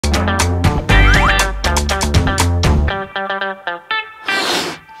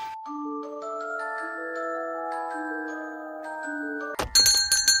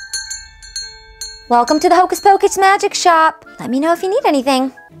Welcome to the Hocus Pocus magic shop. Let me know if you need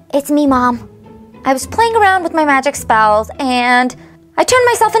anything. It's me, Mom. I was playing around with my magic spells and I turned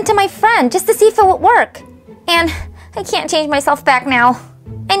myself into my friend just to see if it would work. And I can't change myself back now.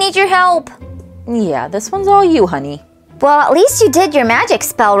 I need your help. Yeah, this one's all you, honey. Well, at least you did your magic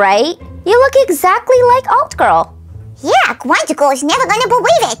spell, right? You look exactly like Alt Girl. Yeah, Quantico is never gonna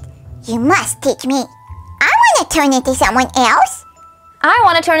believe it. You must teach me. I wanna turn into someone else. I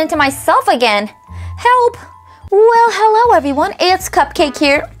want to turn into myself again. Help! Well, hello everyone, it's Cupcake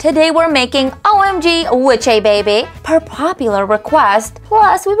here. Today we're making OMG Witchay Baybay per popular request.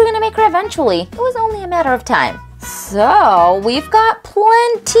 Plus, we were gonna make her eventually. It was only a matter of time. So, we've got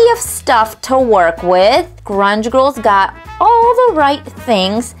plenty of stuff to work with. Grunge Girl's got all the right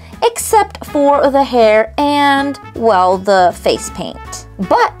things except for the hair and, well, the face paint.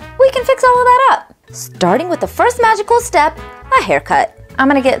 But we can fix all of that up. Starting with the first magical step, a haircut. I'm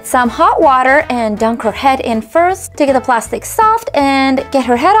gonna get some hot water and dunk her head in first to get the plastic soft and get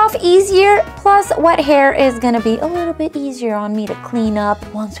her head off easier. Plus, wet hair is gonna be a little bit easier on me to clean up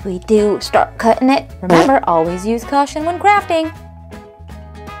once we do start cutting it. Remember, always use caution when crafting.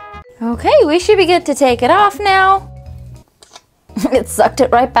 Okay, we should be good to take it off now. It sucked it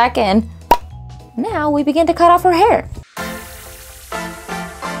right back in. Now we begin to cut off her hair.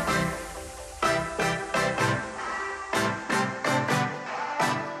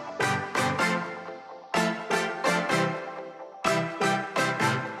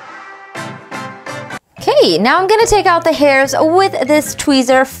 Okay, now I'm gonna take out the hairs with this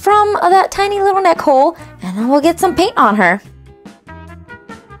tweezer from that tiny little neck hole, and then we'll get some paint on her.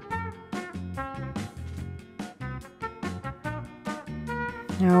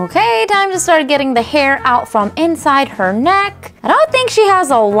 Okay, time to start getting the hair out from inside her neck. I don't think she has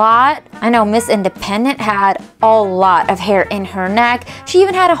a lot. I know Miss Independent had a lot of hair in her neck. She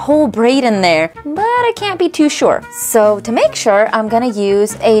even had a whole braid in there, but I can't be too sure. So to make sure, I'm gonna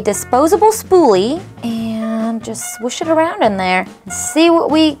use a disposable spoolie and just swoosh it around in there and see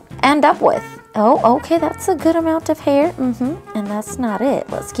what we end up with. Oh, okay, that's a good amount of hair. And that's not it.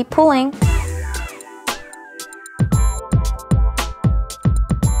 Let's keep pulling.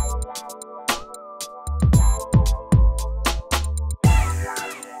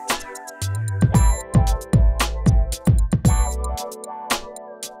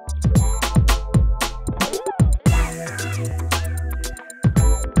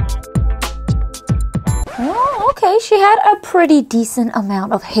 Okay, she had a pretty decent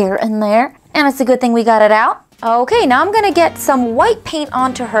amount of hair in there, and it's a good thing we got it out. Okay, now I'm gonna get some white paint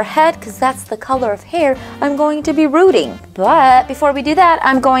onto her head because that's the color of hair I'm going to be rooting. But before we do that,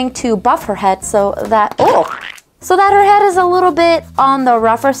 I'm going to buff her head so that her head is a little bit on the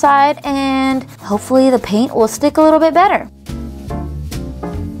rougher side, and hopefully the paint will stick a little bit better.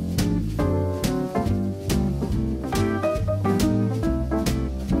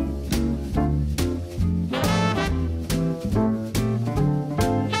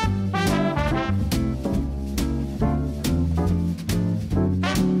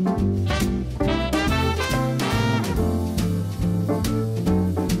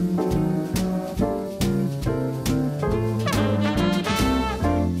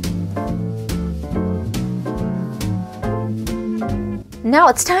 Now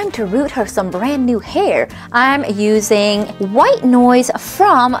it's time to root her some brand new hair. I'm using White Noise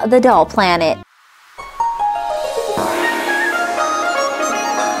from the Doll Planet.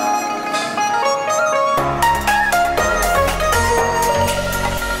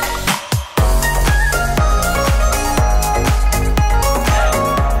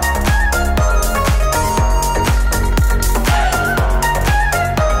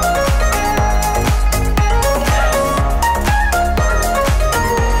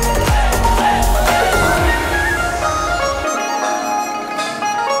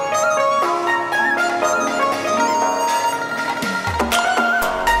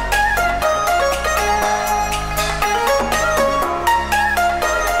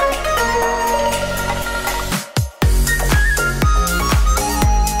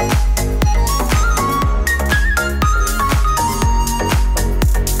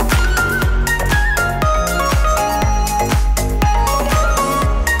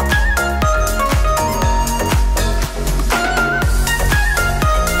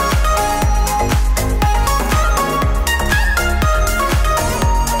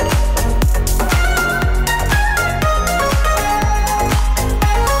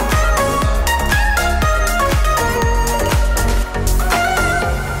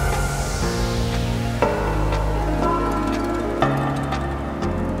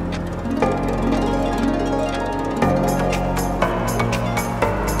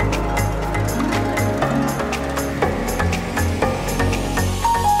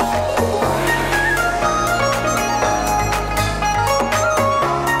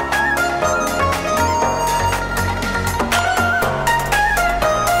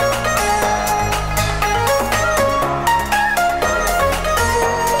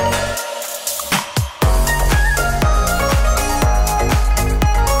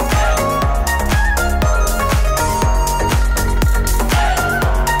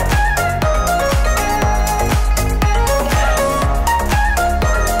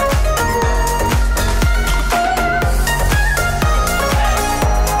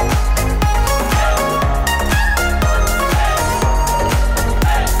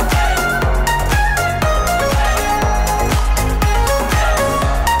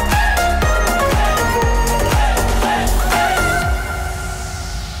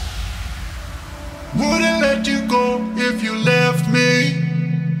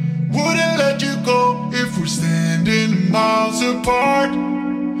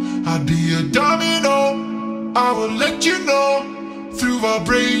 I'd be a domino, I will let you know through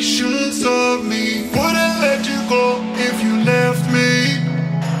vibrations of me. Wouldn't let you go if you left me.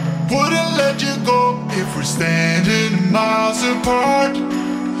 Wouldn't let you go if we're standing miles apart.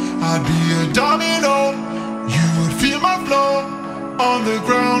 I'd be a domino, you would feel my flow on the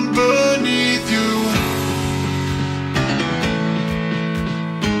ground beneath you.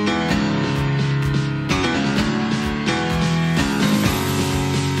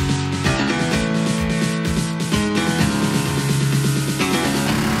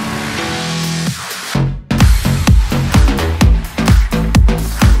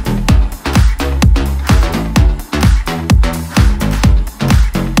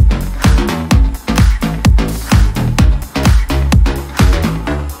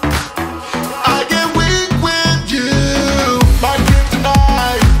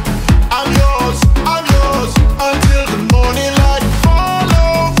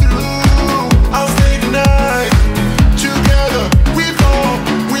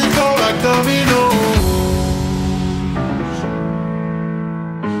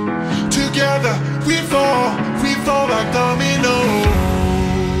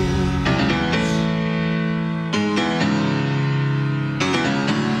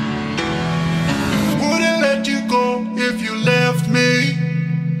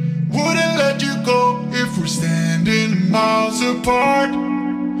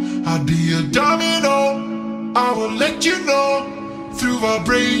 I'd be a domino, I will let you know through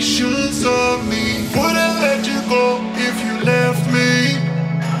vibrations of me. Wouldn't let you go if you left me.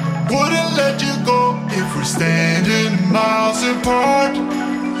 Wouldn't let you go if we're standing miles apart.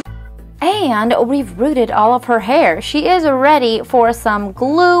 And we've rooted all of her hair. She is ready for some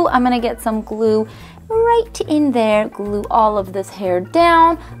glue. I'm gonna get some glue right in there, glue all of this hair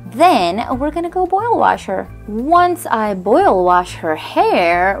down. Then we're gonna go boil wash her. Once I boil wash her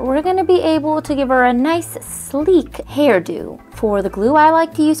hair, we're gonna be able to give her a nice sleek hairdo. For the glue, I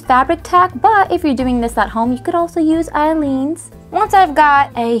like to use fabric tack, but if you're doing this at home, you could also use Eileen's. Once I've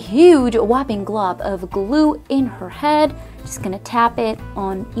got a huge whopping glob of glue in her head, just gonna tap it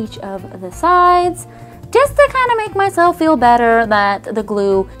on each of the sides, just to kind of make myself feel better that the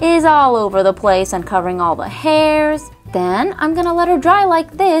glue is all over the place and covering all the hairs. Then I'm gonna let her dry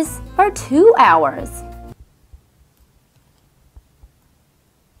like this for 2 hours.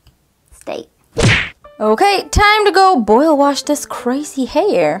 Stay. Okay, time to go boil wash this crazy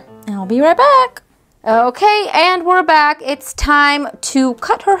hair. I'll be right back. Okay, and we're back. It's time to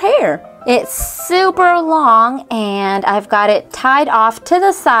cut her hair. It's super long and I've got it tied off to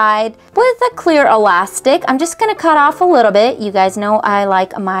the side with a clear elastic. I'm just gonna cut off a little bit. You guys know I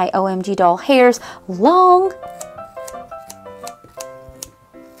like my OMG doll hairs long.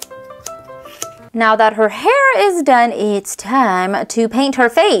 Now that her hair is done, it's time to paint her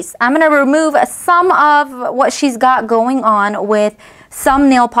face. I'm gonna remove some of what she's got going on with some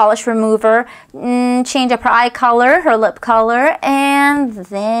nail polish remover, change up her eye color, her lip color, and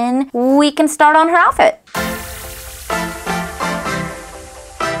then we can start on her outfit.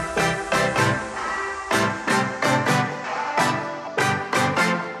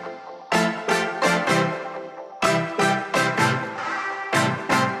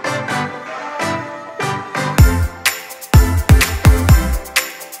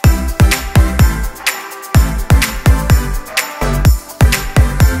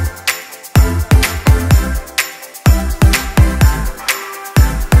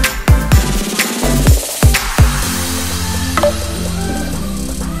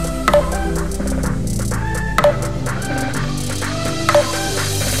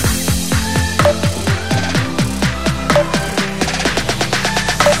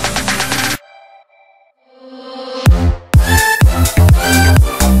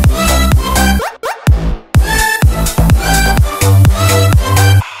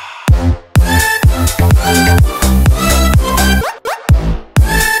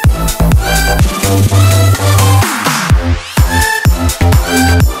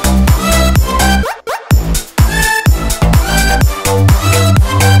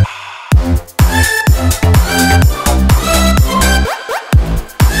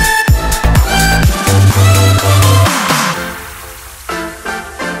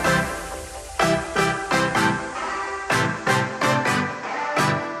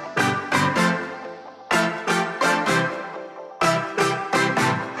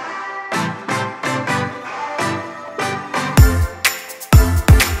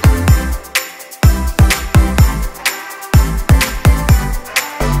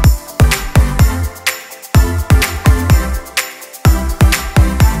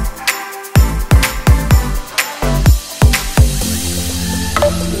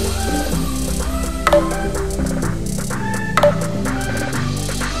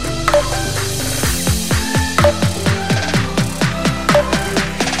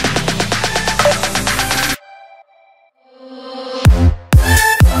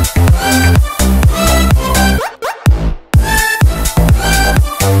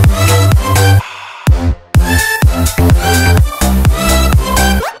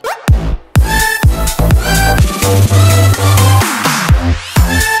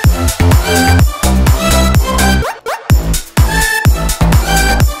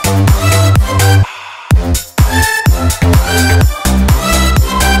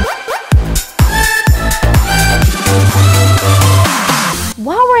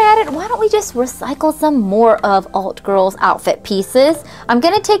 at it, why don't we just recycle some more of Alt Girl's outfit pieces? I'm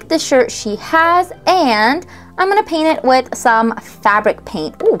gonna take the shirt she has and I'm gonna paint it with some fabric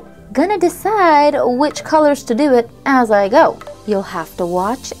paint. Ooh, gonna decide which colors to do it as I go. You'll have to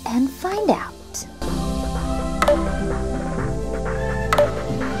watch and find out.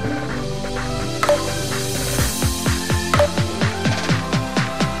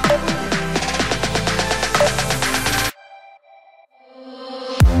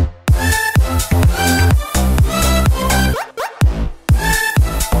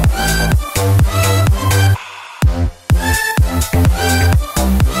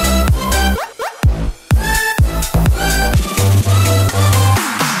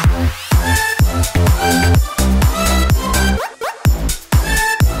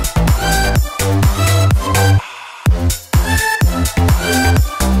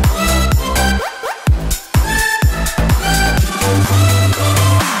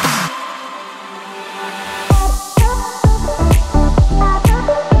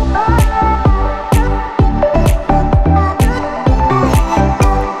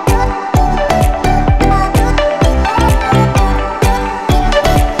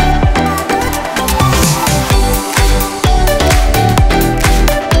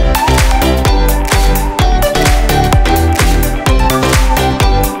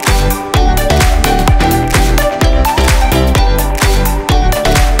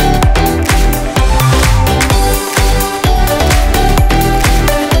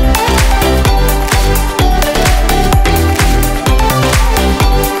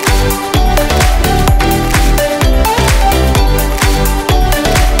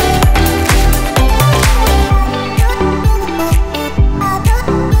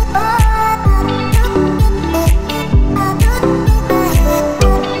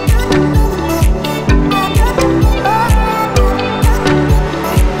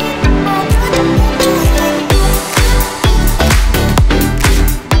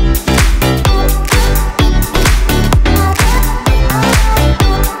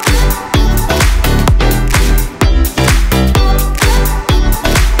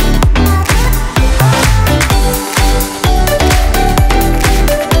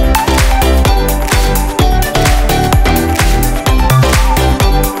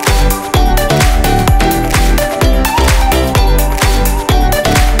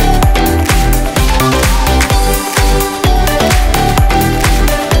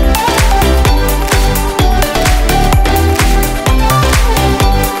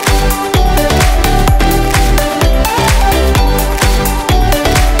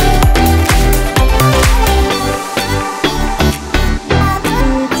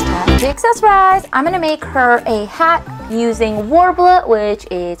 Accessorize. I'm gonna make her a hat using Warbler, which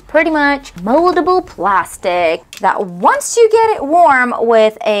is pretty much moldable plastic that once you get it warm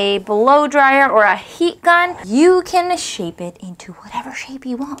with a blow dryer or a heat gun, you can shape it into whatever shape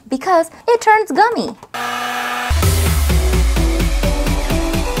you want because it turns gummy.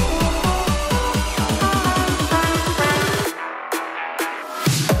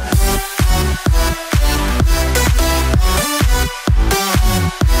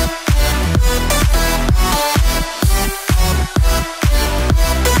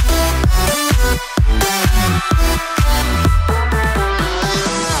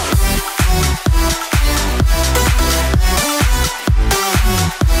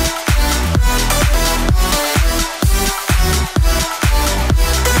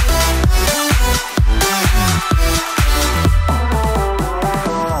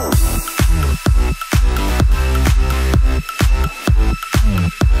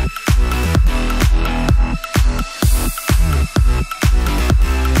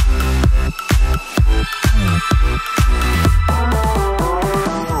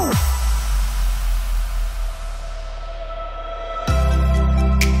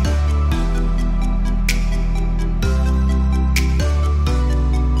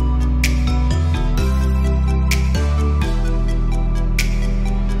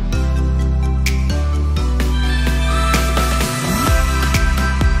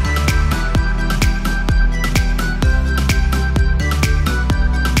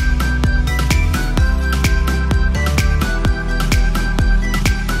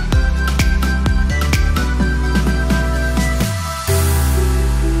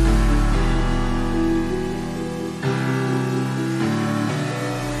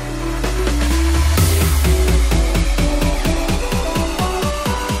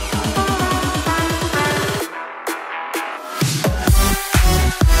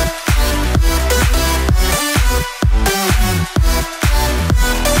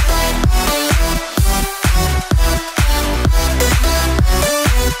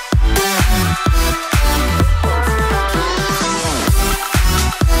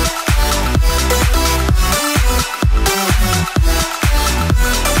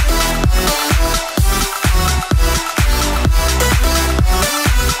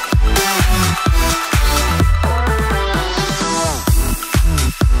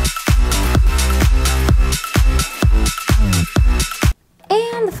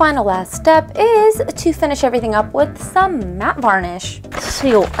 final last step is to finish everything up with some matte varnish.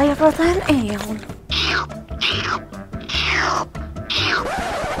 Seal everything in.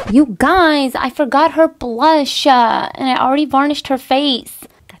 You guys, I forgot her blush and I already varnished her face.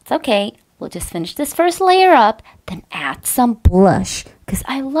 That's okay. We'll just finish this first layer up, then add some blush because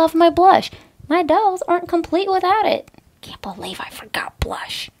I love my blush. My dolls aren't complete without it. Can't believe I forgot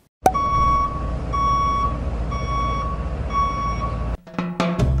blush.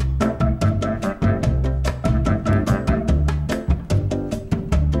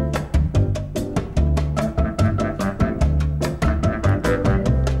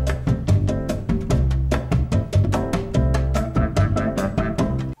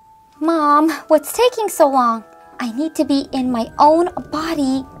 Mom, what's taking so long? I need to be in my own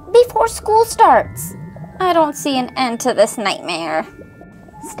body before school starts. I don't see an end to this nightmare.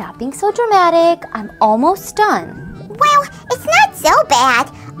 Stop being so dramatic. I'm almost done. Well, it's not so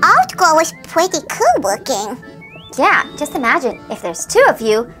bad. Alt Girl is pretty cool looking. Yeah, just imagine if there's two of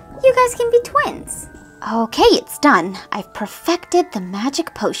you, you guys can be twins. Okay, it's done. I've perfected the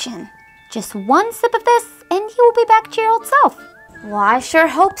magic potion. Just one sip of this and you will be back to your old self. Well, I sure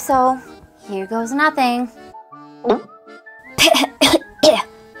hope so. Here goes nothing.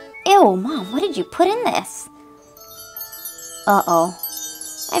 Ew, Mom, what did you put in this? Uh-oh.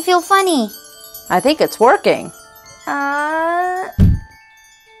 I feel funny. I think it's working. Wow!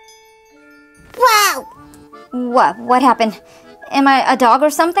 What happened? Am I a dog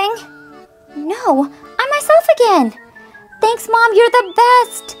or something? No, I'm myself again. Thanks, Mom, you're the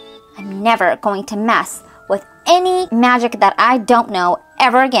best. I'm never going to mess with any magic that I don't know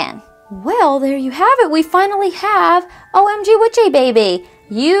ever again. Well, there you have it. We finally have OMG Witchay Baybay.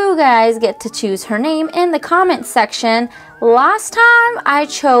 You guys get to choose her name in the comments section. Last time I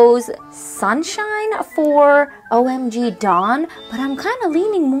chose Sunshine for OMG Dawn, but I'm kind of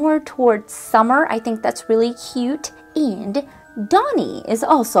leaning more towards Summer. I think that's really cute. And Donnie is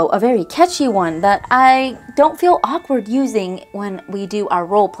also a very catchy one that I don't feel awkward using when we do our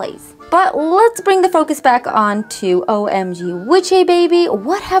role plays. But let's bring the focus back on to OMG Witchay Baybay.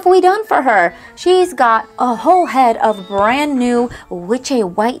 What have we done for her? She's got a whole head of brand new Witchay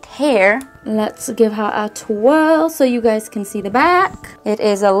white hair. Let's give her a twirl so you guys can see the back. It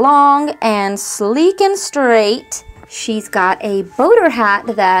is a long and sleek and straight. She's got a boater hat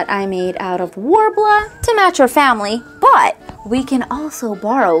that I made out of Warbler to match her family, but we can also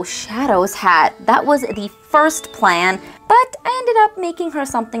borrow Shadow's hat. That was the first plan, but I ended up making her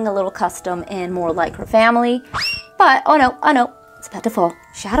something a little custom and more like her family. But oh no, it's about to fall.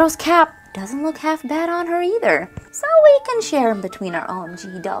 Shadow's cap doesn't look half bad on her either. So we can share them between our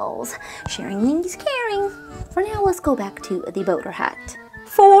OMG dolls. Sharing means caring. For now, let's go back to the boater hat.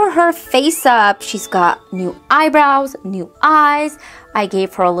 For her face up, she's got new eyebrows, new eyes. I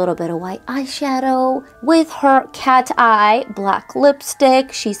gave her a little bit of white eyeshadow with her cat eye, black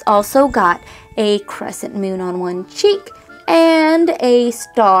lipstick. She's also got a crescent moon on one cheek and a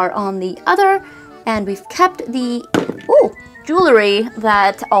star on the other. And we've kept the jewelry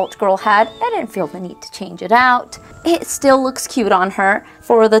that Alt Girl had. I didn't feel the need to change it out. It still looks cute on her.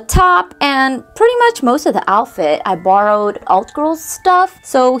 For the top and pretty much most of the outfit, I borrowed Alt Girl's stuff.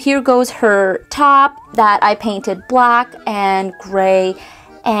 So here goes her top that I painted black and gray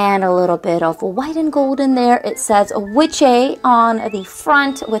and a little bit of white and gold in there. It says Witchay on the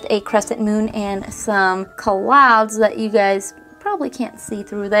front with a crescent moon and some clouds that you guys probably can't see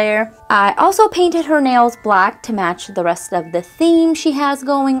through there. I also painted her nails black to match the rest of the theme she has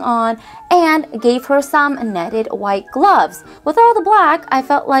going on and gave her some netted white gloves. With all the black, I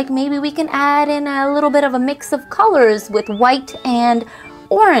felt like maybe we can add in a little bit of a mix of colors with white and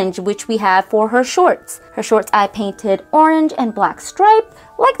orange, which we have for her shorts. Her shorts I painted orange and black stripe,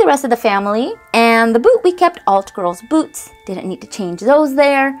 like the rest of the family. And the boot, we kept Alt Girl's boots. Didn't need to change those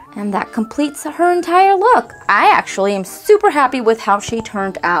there. And that completes her entire look. I actually am super happy with how she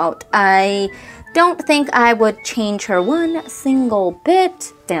turned out. I don't think I would change her one single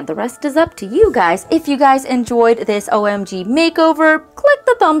bit. And the rest is up to you guys. If you guys enjoyed this OMG makeover, click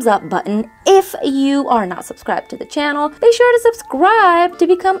the thumbs up button. If you are not subscribed to the channel, be sure to subscribe to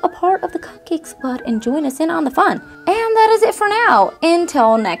become a part of the Cupcake Squad and join us in on the fun. And that is it for now.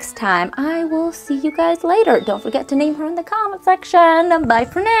 Until next time, I will see you guys later. Don't forget to name her in the comment section. Bye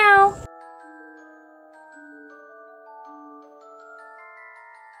for now.